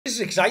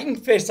exciting.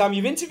 First time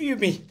you've interviewed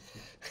me.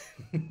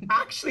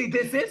 Actually,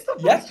 this is the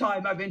first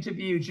time I've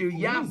interviewed you.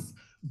 Yes.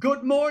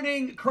 Good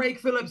morning, Craig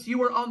Phillips. You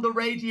were on the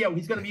radio.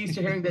 He's going to be used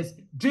to hearing this.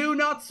 Do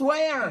not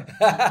swear.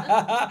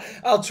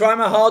 I'll try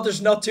my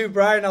hardest not to,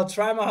 Brian. I'll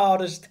try my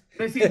hardest.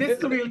 See, this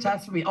is a real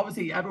test for me.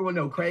 Obviously, everyone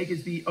knows Craig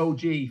is the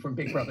OG from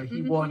Big Brother.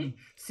 He won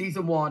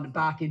season 1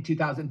 back in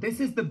 2000. This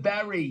is the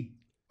very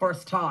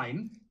first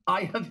time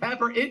I have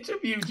ever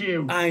interviewed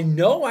you. I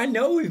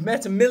know. We've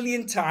met a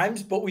million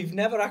times, but we've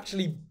never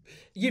actually...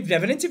 You've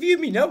never interviewed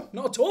me, no,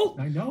 not at all.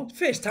 I know.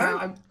 First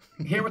time.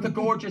 I'm here with the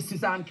gorgeous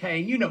Suzanne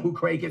Kane. You know who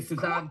Craig is,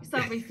 Suzanne.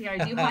 Obviously I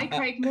do. Hi,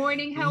 Craig.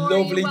 Morning. How are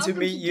you? Lovely to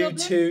meet you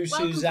too,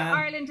 Suzanne.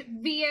 Welcome to Ireland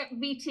via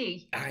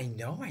VT. I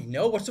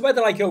know. What's the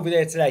weather like over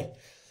there today?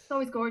 It's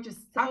always gorgeous.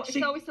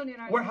 Actually, it's always sunny in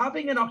Ireland. We're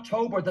having an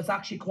October that's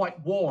actually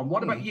quite warm.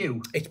 What about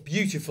you? It's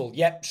beautiful.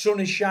 Yep, sun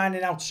is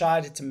shining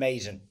outside. It's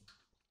amazing.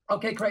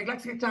 Okay, Craig,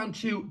 let's get down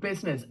to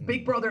business.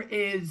 Big Brother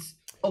is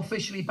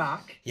officially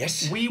back.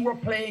 Yes. We were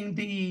playing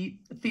the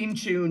theme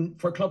tune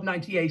for Club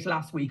 98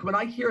 last week. When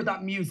I hear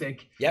that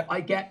music, I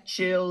get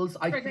chills.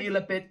 I feel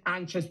a bit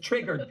anxious,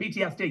 triggered,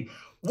 PTSD.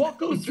 What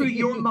goes through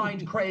your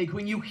mind, Craig,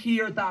 when you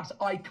hear that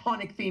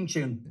iconic theme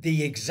tune?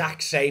 The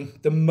exact same.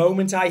 The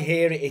moment I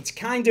hear it, it's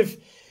kind of...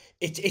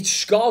 It's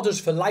scarred us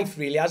for life,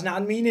 really, hasn't it? I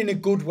mean, in a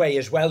good way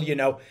as well, you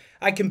know.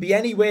 I can be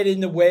anywhere in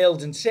the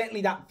world, and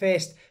certainly that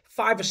first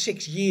 5 or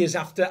 6 years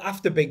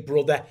after Big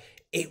Brother,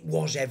 it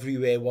was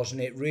everywhere,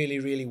 wasn't it?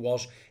 Really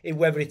was.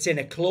 Whether it's in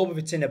a club, if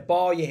it's in a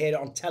bar, you hear it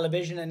on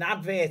television, an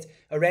advert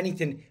or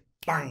anything,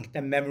 bang,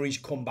 the memories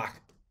come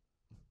back.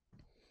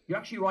 You're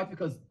actually right,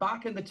 because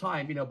back in the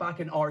time, you know, back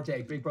in our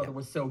day, Big Brother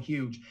was so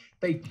huge.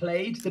 They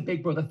played the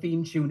Big Brother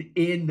theme tune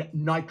in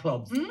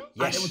nightclubs. Yes.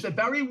 And it was a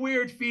very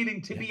weird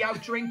feeling to be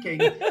out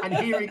drinking and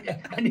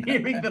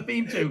hearing the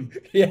theme tune.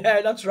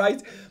 Yeah, that's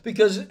right.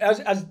 Because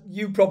as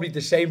you probably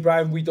the same,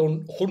 Brian, we've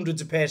done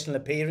hundreds of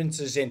personal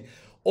appearances in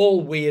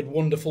all weird,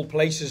 wonderful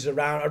places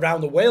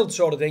around the world,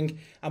 sort of thing.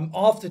 And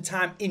half the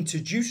time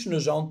introducing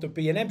us on to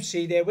be an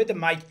MC there with a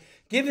mic,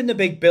 giving the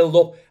big build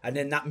up, and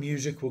then that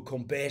music will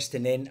come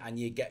bursting in and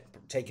you get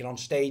taken on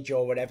stage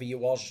or whatever you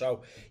was.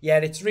 So yeah,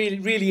 it's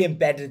really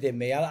embedded in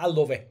me. I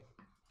love it.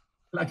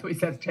 Like what he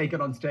says, take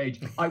it on stage.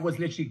 I was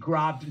literally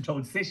grabbed and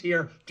told, sit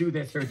here, do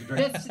this, here's a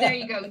drink. There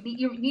you go.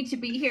 You need to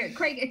be here.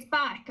 Craig, it's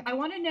back. I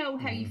want to know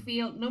how you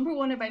feel, number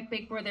one, about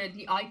Big Brother,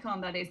 the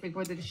icon that is Big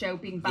Brother, the show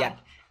being back.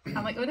 Yeah.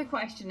 And my other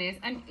question is,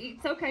 and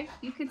it's okay,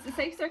 you can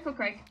safe circle,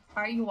 Craig,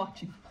 are you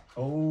watching?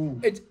 Oh.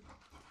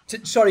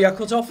 Sorry, I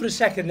cut off for a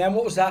second then.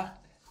 What was that?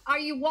 Are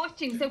you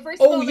watching? So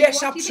first of all,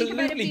 yes, what absolutely.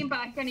 do you think about it being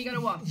back, and you got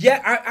to watch?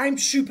 Yeah, I'm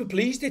super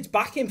pleased it's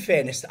back, in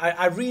fairness.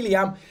 I really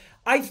am.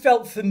 I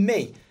felt, for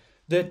me,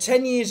 the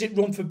 10 years it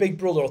run for Big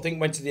Brother, I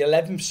think went to the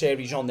 11th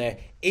series on there,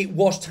 it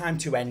was time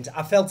to end.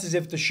 I felt as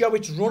if the show,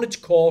 it's run its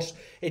course.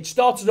 It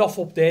started off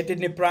up there,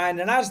 didn't it, Brian?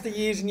 And as the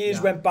years and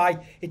years went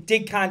by, it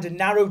did kind of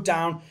narrow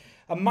down.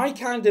 And my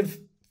kind of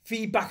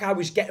feedback I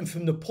was getting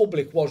from the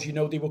public was, you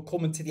know, they were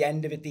coming to the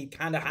end of it. They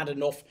kind of had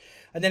enough.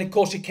 And then, of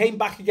course, it came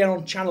back again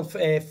on Channel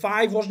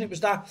 5, wasn't it? Was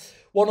that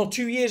 1 or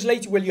 2 years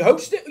later? Well, you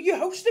hosted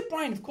it,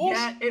 Brian, of course.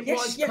 Yeah, it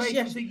was.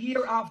 It was a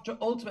year after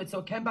Ultimate, so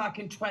it came back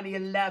in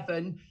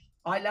 2011.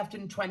 I left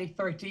in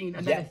 2013,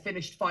 and then it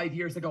finished 5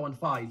 years ago on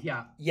 5,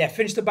 Yeah,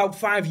 finished about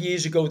 5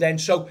 years ago then.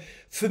 So,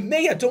 for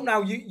me, I don't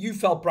know how you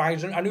felt,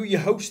 Brian. I knew you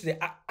hosted it.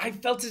 I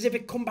felt as if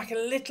it come back a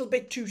little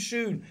bit too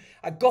soon.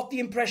 I got the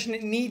impression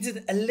it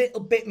needed a little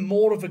bit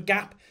more of a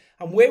gap.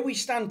 And where we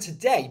stand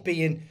today,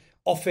 being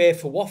off air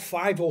for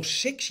 5 or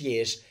 6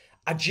 years,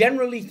 I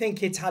generally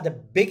think it's had a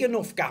big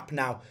enough gap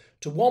now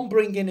to, one,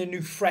 bring in a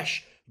new,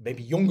 fresh,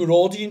 maybe younger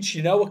audience,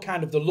 you know, a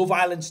kind of the Love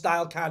Island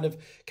style kind of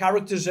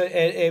characters,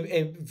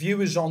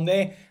 viewers on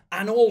there,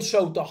 and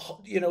also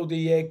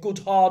the good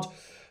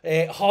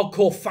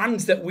hardcore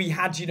fans that we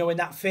had, you know, in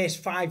that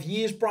first 5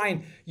 years,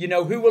 Brian, you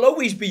know, who will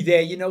always be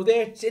there, you know,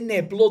 it's in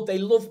their blood, they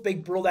love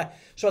Big Brother.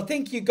 So I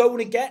think you're going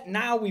to get,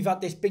 now we've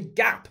had this big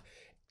gap.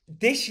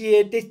 This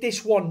year,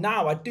 this one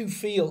now, I do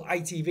feel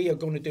ITV are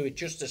going to do it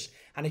justice,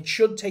 and it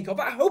should take off.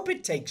 I hope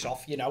it takes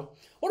off, you know.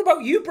 What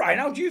about you, Brian?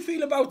 How do you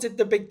feel about it,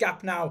 the big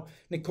gap now,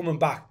 and it coming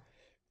back?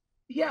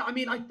 Yeah, I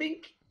mean, I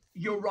think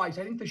you're right.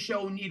 I think the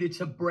show needed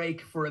to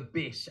break for a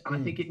bit, and I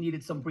think it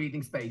needed some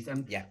breathing space.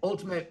 And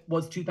Ultimate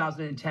was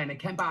 2010. It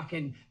came back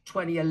in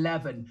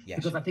 2011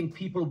 because I think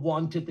people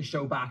wanted the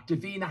show back.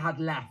 Davina had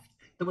left.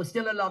 There was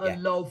still a lot of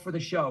love for the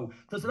show.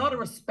 There's a lot of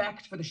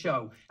respect for the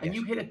show. And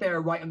you hit it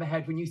there right on the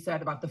head when you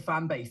said about the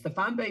fan base. The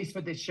fan base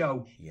for this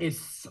show is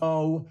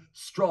so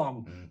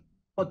strong.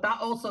 But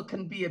that also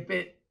can be a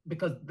bit,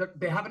 because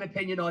they have an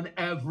opinion on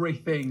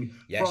everything,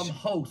 from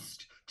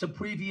host to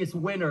previous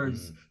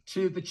winners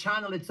to the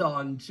channel it's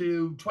on,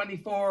 to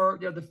 24,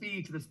 the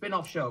feed, to the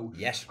spin-off show.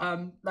 Yes.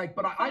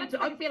 But I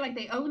feel like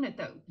they own it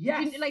though.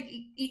 Yes. Like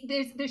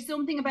there's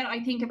something about,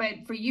 I think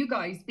about, for you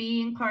guys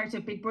being part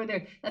of Big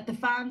Brother, that the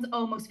fans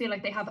almost feel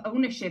like they have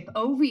ownership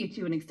over you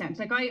to an extent.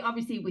 Like I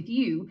obviously, with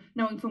you,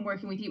 knowing from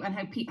working with you and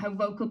how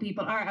vocal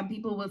people are, and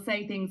people will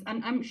say things,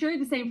 and I'm sure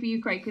the same for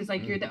you, Craig, because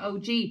like you're the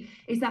OG,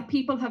 is that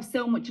people have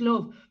so much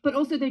love, but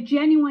also they're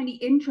genuinely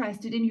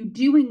interested in you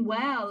doing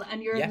well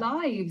and your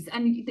lives,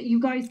 and you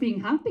guys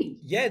being happy.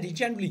 Yeah, they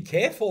generally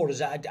care for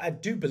us. I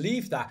do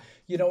believe that,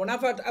 and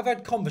I've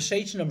had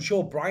conversation, I'm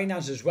sure Brian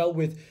has as well,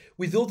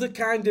 with other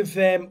kind of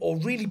or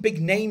really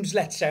big names,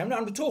 let's say.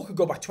 I'm talking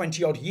go back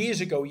 20 odd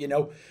years ago,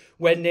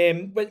 when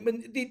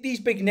these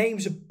big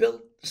names have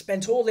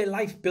spent all their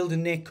life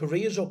building their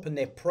careers up and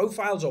their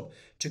profiles up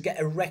to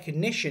get a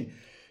recognition.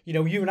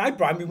 You and I,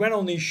 Brian, we went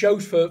on these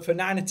shows for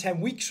 9 or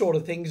 10 weeks sort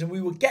of things, and we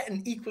were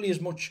getting equally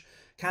as much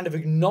kind of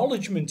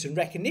acknowledgement and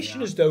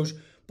recognition as those.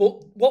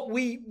 But what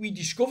we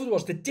discovered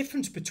was the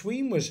difference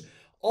between was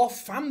our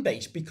fan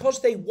base,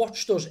 because they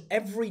watched us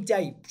every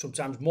day,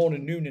 sometimes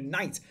morning, noon and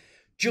night,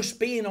 just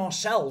being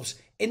ourselves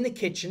in the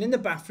kitchen, in the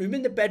bathroom,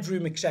 in the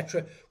bedroom,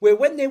 etc. Where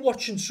when they're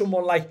watching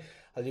someone like,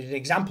 I'll give you an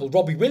example,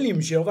 Robbie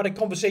Williams, I've had a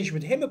conversation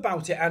with him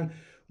about it, and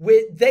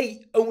where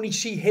they only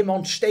see him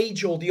on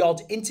stage or the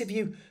odd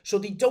interview, so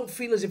they don't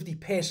feel as if they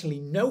personally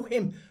know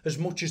him as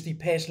much as they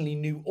personally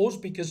knew us,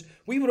 because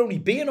we were only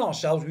being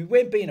ourselves. We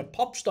weren't being a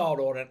pop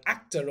star or an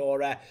actor or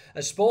a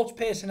sports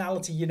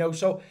personality,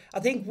 So I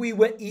think we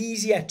were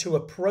easier to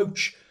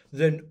approach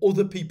than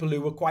other people who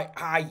were quite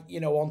high,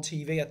 on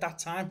TV at that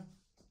time.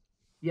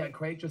 Yeah,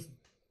 Craig just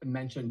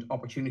mentioned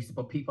opportunities,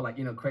 but people like,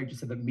 Craig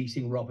just said that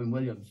meeting Robbie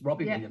Williams,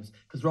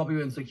 because Robbie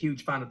Williams is a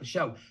huge fan of the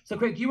show. So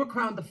Craig, you were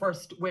crowned the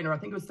first winner. I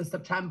think it was the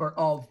September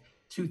of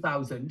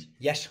 2000.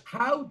 Yes.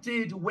 How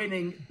did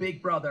winning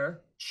Big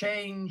Brother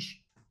change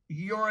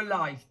your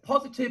life,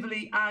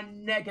 positively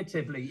and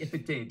negatively, if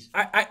it did?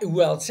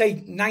 I'd say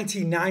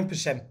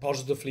 99%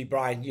 positively,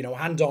 Brian.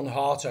 Hand on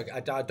heart,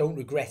 I don't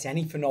regret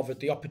anything of it.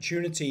 The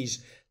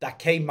opportunities that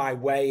came my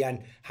way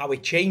and how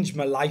it changed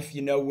my life,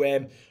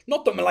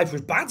 not that my life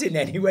was bad in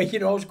any way,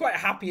 I was quite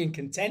happy and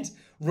content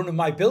running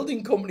my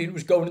building company. It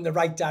was going in the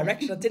right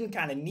direction. I didn't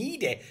kind of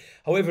need it.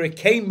 However, it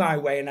came my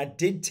way and I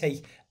did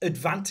take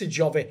advantage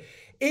of it.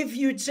 If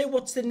you'd say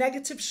what's the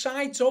negative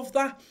sides of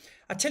that,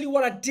 I tell you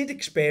what I did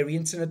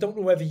experience, and I don't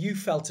know whether you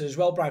felt it as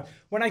well, Brian.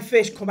 When I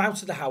first come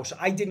out of the house,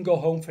 I didn't go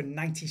home for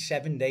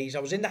 97 days. I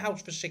was in the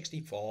house for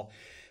 64.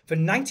 For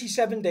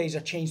 97 days, I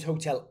changed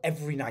hotel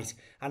every night,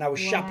 and I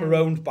was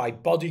chaperoned by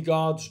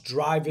bodyguards,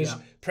 drivers,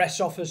 press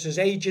officers,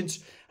 agents,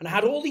 and I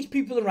had all these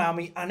people around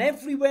me, and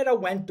everywhere I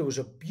went, there was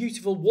a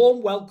beautiful,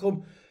 warm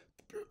welcome,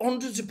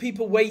 hundreds of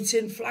people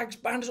waiting, flags,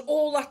 banners,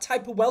 all that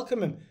type of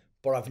welcoming.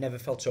 But I've never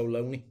felt so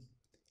lonely.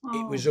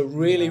 It was a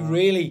really,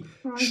 really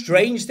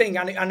strange thing.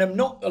 And I'm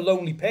not a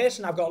lonely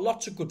person. I've got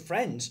lots of good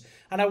friends.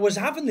 And I was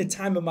having the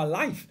time of my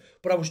life.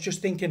 But I was just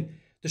thinking,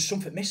 there's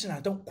something missing. I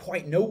don't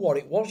quite know what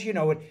it was,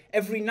 And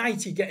every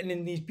night you're getting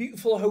in these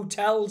beautiful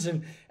hotels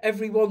and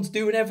everyone's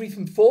doing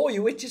everything for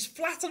you, which is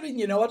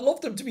flattering, I'd love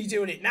them to be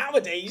doing it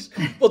nowadays,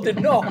 but they're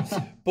not.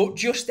 But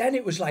just then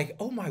it was like,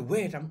 oh my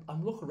word,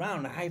 I'm looking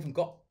around. I haven't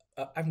got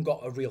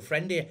a real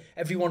friend here.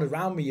 Everyone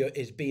around me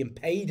is being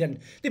paid, and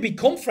they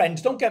become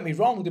friends. Don't get me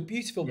wrong, they're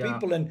beautiful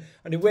people, and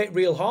they work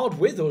real hard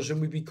with us,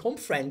 and we become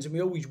friends, and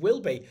we always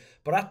will be.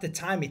 But at the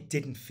time, it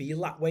didn't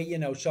feel that way,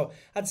 So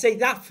I'd say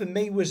that for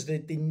me was the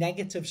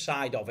negative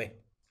side of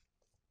it.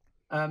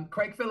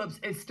 Craig Phillips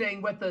is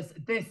staying with us.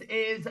 This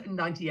is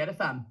 98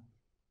 FM.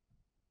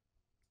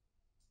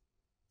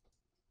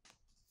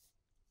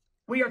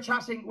 We are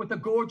chatting with the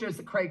gorgeous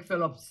Craig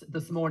Phillips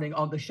this morning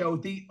on the show.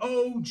 The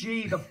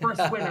OG, the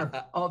first winner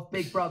of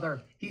Big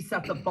Brother. He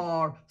set the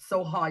bar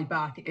so high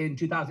back in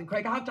 2000.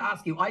 Craig, I have to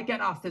ask you, I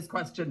get asked this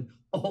question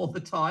all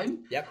the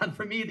time. Yep. And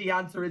for me, the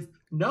answer is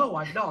no,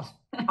 I'm not.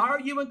 Are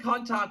you in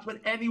contact with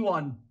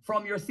anyone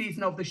from your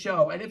season of the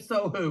show? And if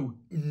so, who?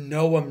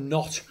 No, I'm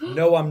not.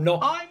 No, I'm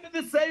not. I'm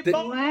in the same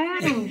boat. Wow.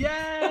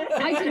 Yeah.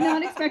 I did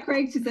not expect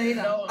Craig to say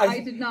that. No, I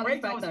did not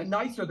expect that.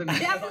 Nicer than me.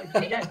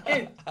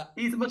 Yeah.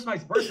 He's a much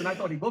nicer person. I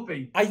thought he would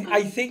be.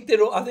 I think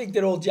they're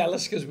all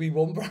jealous because we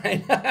won,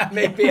 Brian.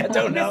 Maybe, I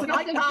don't know. Listen,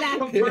 I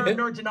can't confirm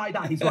nor deny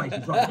that. He's right.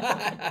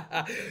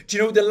 Do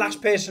you know the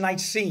last person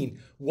I'd seen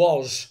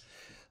was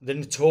the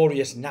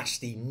notorious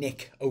nasty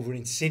Nick over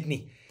in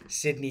Sydney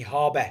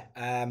Harbour.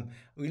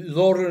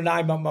 Laura and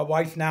I, my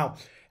wife now,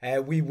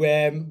 we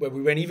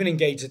weren't even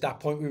engaged at that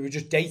point. We were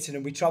just dating,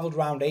 and we travelled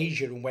around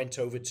Asia and went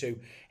over to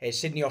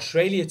Sydney,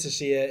 Australia to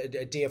see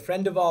a dear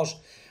friend of ours.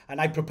 And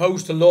I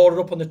proposed to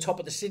Laura up on the top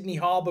of the Sydney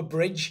Harbour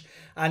Bridge.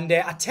 And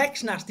I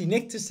text Nasty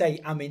Nick to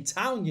say, I'm in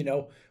town,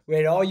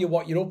 where are you,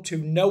 what you're up to,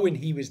 knowing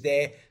he was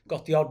there.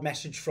 Got the odd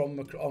message from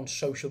on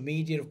social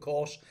media, of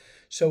course.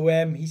 So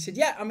he said,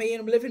 yeah, I'm here,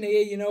 I'm living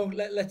here,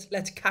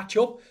 let's catch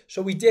up.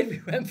 So we did,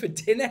 we went for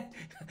dinner.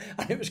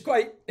 And it was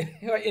quite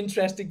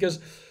interesting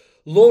because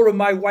Laura,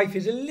 my wife,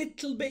 is a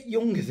little bit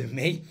younger than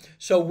me.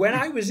 So when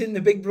I was in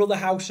the Big Brother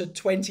house at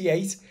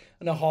 28,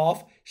 and a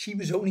half. She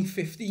was only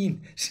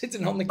 15,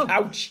 sitting on the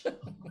couch.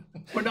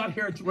 We're not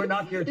here to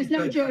There's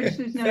no judge.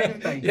 There's no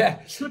judge. Yeah.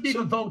 Couldn't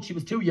even vote. She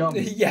was too young.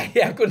 Yeah,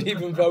 I couldn't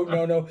even vote.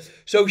 No.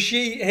 So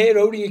her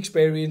only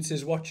experience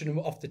is watching them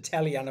off the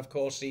telly, and of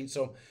course seeing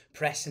some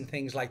press and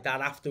things like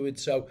that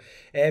afterwards. So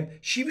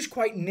she was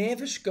quite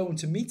nervous going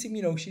to meet him.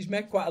 You know, she's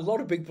met quite a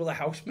lot of Big Brother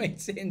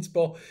housemates since,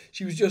 but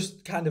she was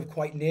just kind of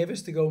quite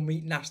nervous to go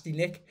meet Nasty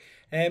Nick.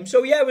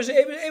 So yeah,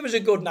 it was a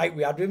good night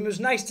we had with him. It was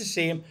nice to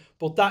see him,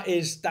 but that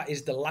is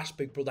the last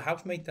Big Brother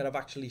housemate that I've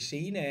actually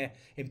seen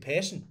in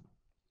person.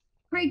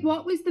 Craig,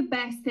 what was the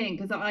best thing?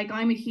 Because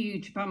I'm a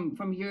huge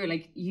from your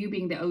you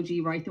being the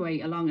OG right the way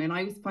along, and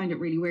I always find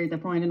it really weird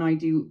that Brian and I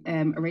do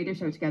a radio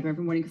show together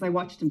every morning because I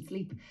watched him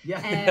sleep.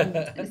 Yeah.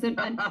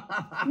 And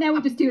now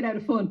we just do it out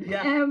of fun.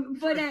 Yeah.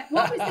 But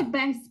what was the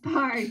best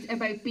part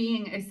about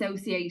being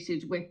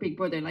associated with Big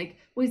Brother? Like,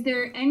 was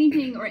there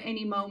anything or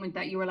any moment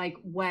that you were like,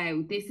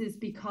 wow, this is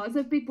because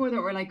of Big Brother,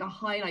 or like a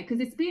highlight? Because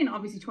it's been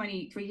obviously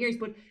 23 years,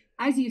 but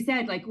as you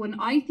said, like when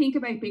I think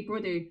about Big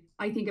Brother,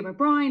 I think about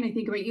Brian, I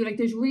think about you. Like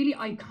there's really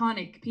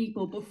iconic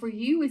people, but for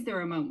you, is there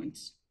a moment?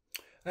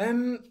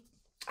 I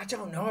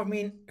don't know. I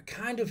mean,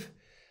 kind of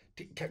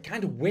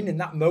winning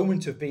that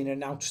moment of being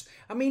announced.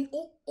 I mean,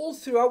 all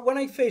throughout when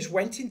I first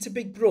went into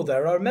Big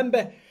Brother, I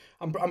remember,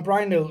 and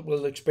Brian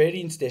will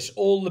experience this,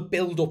 all the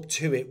build up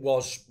to it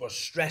was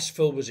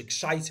stressful, was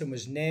exciting,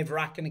 was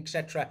nerve-wracking,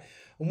 etc.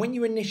 And when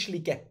you initially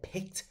get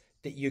picked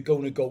that you're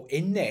going to go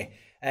in there,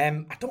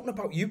 I don't know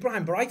about you,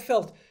 Brian, but I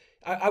felt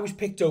I was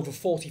picked over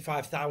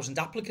 45,000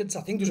 applicants.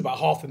 I think there was about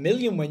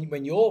 500,000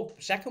 when your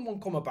second one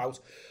come about.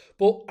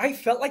 But I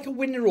felt like a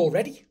winner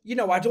already. You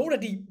know, I'd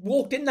already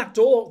walked in that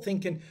door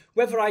thinking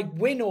whether I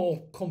win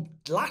or come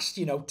last,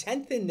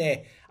 10th in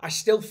there, I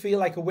still feel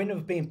like a winner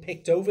of being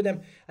picked over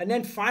them. And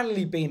then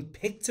finally being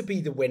picked to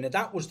be the winner,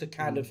 that was the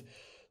kind of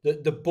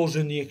the buzz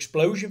and the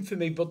explosion for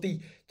me. But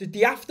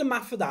the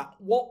aftermath of that,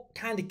 what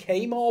kind of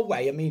came our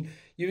way, I mean,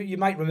 you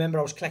might remember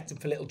I was collecting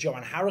for little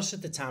Joanne Harris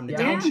at the time, the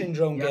Down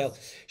syndrome girl.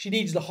 She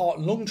needed the heart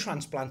and lung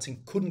transplant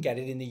and couldn't get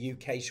it in the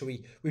UK. So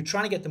we were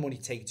trying to get the money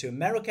to take it to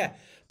America.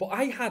 But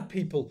I had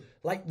people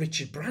like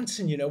Richard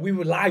Branson, we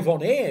were live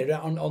on air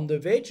on the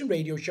Virgin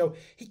Radio show.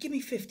 He'd give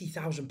me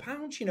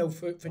 £50,000,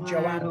 for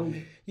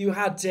Joanne. You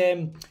had,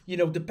 the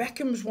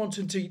Beckhams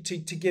wanting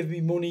to give me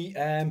money.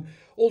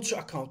 Also,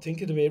 I can't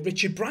think of the name.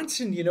 Richard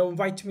Branson,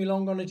 invited me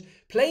along on his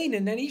plane,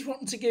 and then he's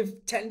wanting to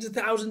give tens of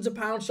thousands of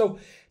pounds. So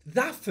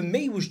that for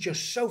me was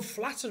just so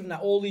flattering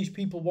that all these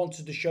people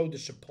wanted to show the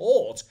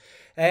support.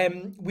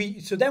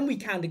 So then we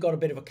kind of got a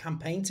bit of a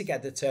campaign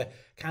together to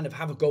kind of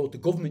have a go at the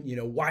government.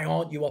 Why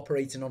aren't you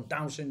operating on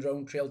Down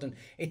syndrome children?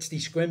 It's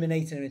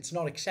discriminating and it's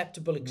not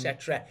acceptable,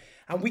 etc.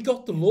 And we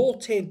got the law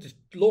changed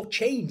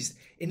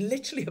in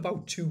literally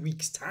about 2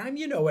 weeks' time,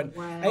 and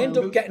I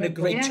ended up getting a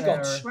great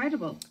Scots.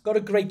 Got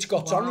a great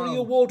Scots honorary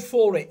award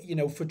for it,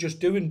 for just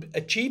doing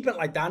achievement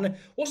like that. And I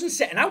wasn't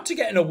setting out to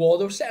get an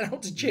award. I was setting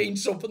out to change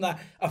something that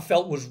I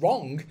felt was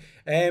wrong.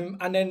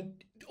 And then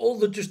all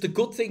the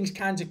good things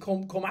kind of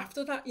come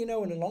after that, and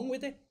along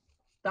with it.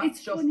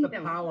 That's just the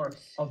power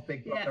of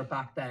Big Brother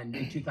back then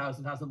in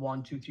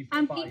 2001, 2, 3, 4,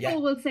 and 5.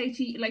 People will say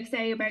to you,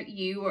 say about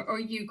you or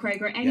you,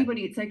 Craig, or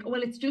anybody, it's like,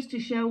 well, it's just a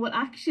show. Well,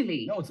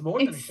 actually, no, it's more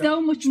than a show. It's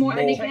so much more.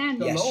 And again,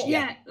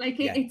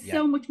 it's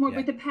so much more.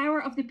 But the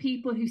power of the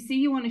people who see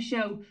you on a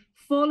show,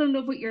 fall in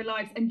love with your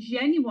lives, and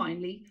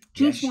genuinely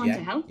just want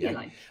to help you.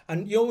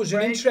 And it was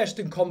an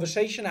interesting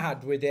conversation I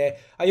had with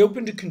I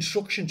opened a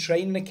construction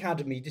training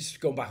academy. This is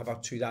going back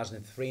about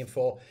 2003 and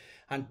 4.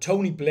 And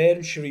Tony Blair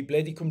and Cherie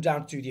Blair, they come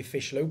down to do the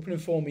official opening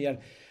for me. And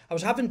I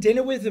was having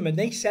dinner with them and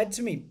they said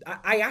to me,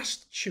 I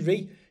asked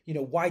Cherie,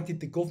 why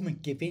did the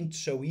government give in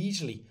so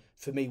easily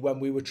for me when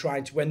we were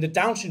when the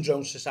Down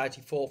Syndrome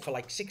Society fought for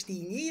like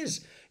 16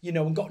 years,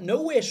 and got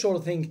nowhere sort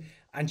of thing.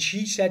 And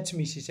she said to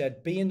me,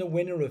 being the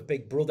winner of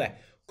Big Brother,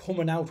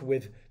 coming out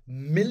with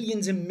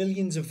millions and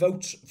millions of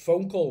votes,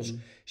 phone calls,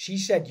 she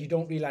said, you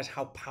don't realise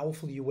how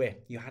powerful you were.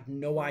 You had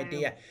no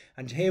idea.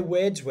 And her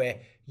words were,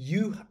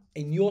 you,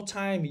 in your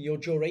time, in your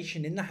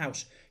duration in the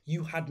house,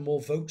 you had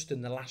more votes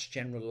than the last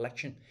general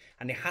election.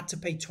 And they had to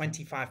pay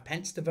 25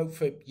 pence to vote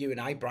for you and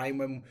I, Brian,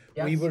 when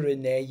we were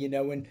in there,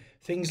 and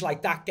things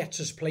like that gets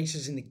us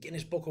places in the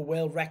Guinness Book of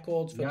World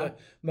Records for the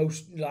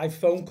most live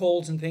phone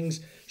calls and things.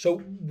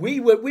 So we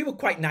were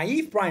quite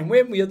naive, Brian,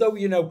 weren't we? Although,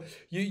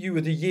 you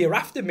were the year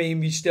after me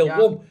and we still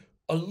won.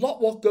 A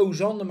lot what goes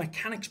on, the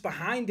mechanics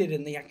behind it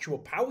and the actual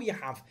power you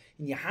have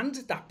in your hands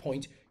at that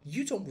point,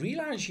 you don't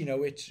realise,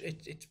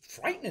 it's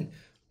frightening.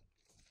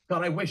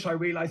 God, I wish I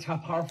realised how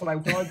powerful I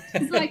was.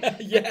 It's like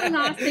the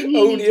last thing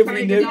only if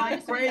we knew.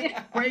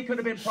 Craig could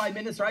have been Prime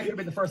Minister, I could have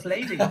been the First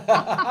Lady.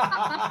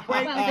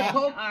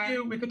 Craig,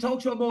 we could talk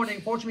to you all morning,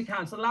 unfortunately we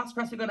can't. So the last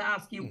question I'm going to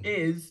ask you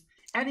is,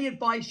 any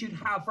advice you'd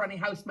have for any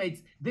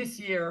housemates this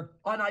year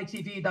on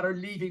ITV that are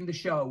leaving the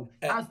show?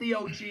 As the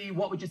OG,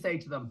 what would you say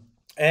to them?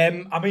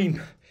 I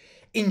mean,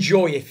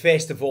 enjoy it,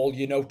 first of all,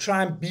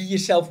 try and be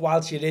yourself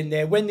whilst you're in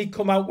there. When they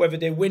come out, whether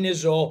they're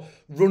winners or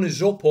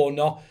runners-up or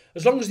not,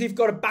 as long as they've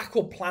got a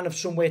backup plan of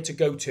somewhere to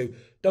go to,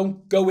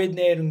 don't go in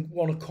there and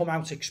want to come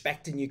out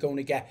expecting you're going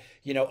to get,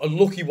 you know, a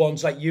lucky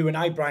ones like you and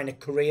I, Brian, a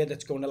career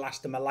that's going to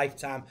last them a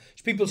lifetime.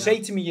 So people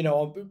say to me, you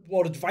know,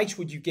 what advice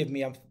would you give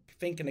me? I'm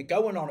thinking of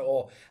going on it,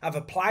 or I've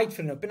applied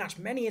for it. I've been asked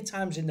many a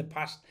times in the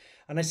past,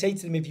 and I say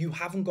to them, if you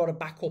haven't got a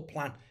backup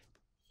plan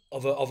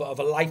of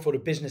a life or a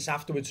business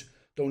afterwards,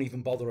 don't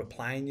even bother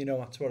applying. You know,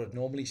 that's what I'd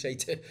normally say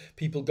to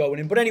people going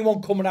in. But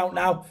anyone coming out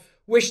now,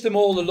 wish them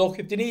all the luck.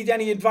 If they need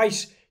any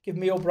advice, give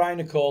me or Brian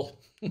a call.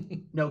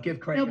 No, give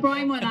Craig. No,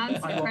 Brian won't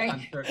answer.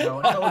 Craig.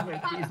 No,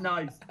 he's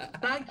nice.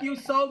 Thank you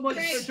so much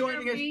for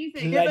joining us.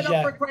 Give it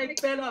up for Craig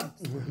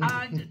Phillips.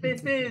 And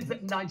this is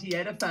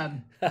 98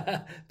 FM.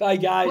 Bye,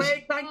 guys.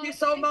 Craig, thank you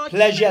so much.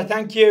 Pleasure.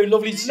 Thank you.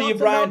 Lovely to see you,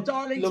 Brian.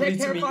 Darling. Lovely Take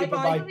to care. meet you.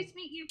 Bye-bye. Lovely to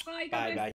meet you. Bye. Bye.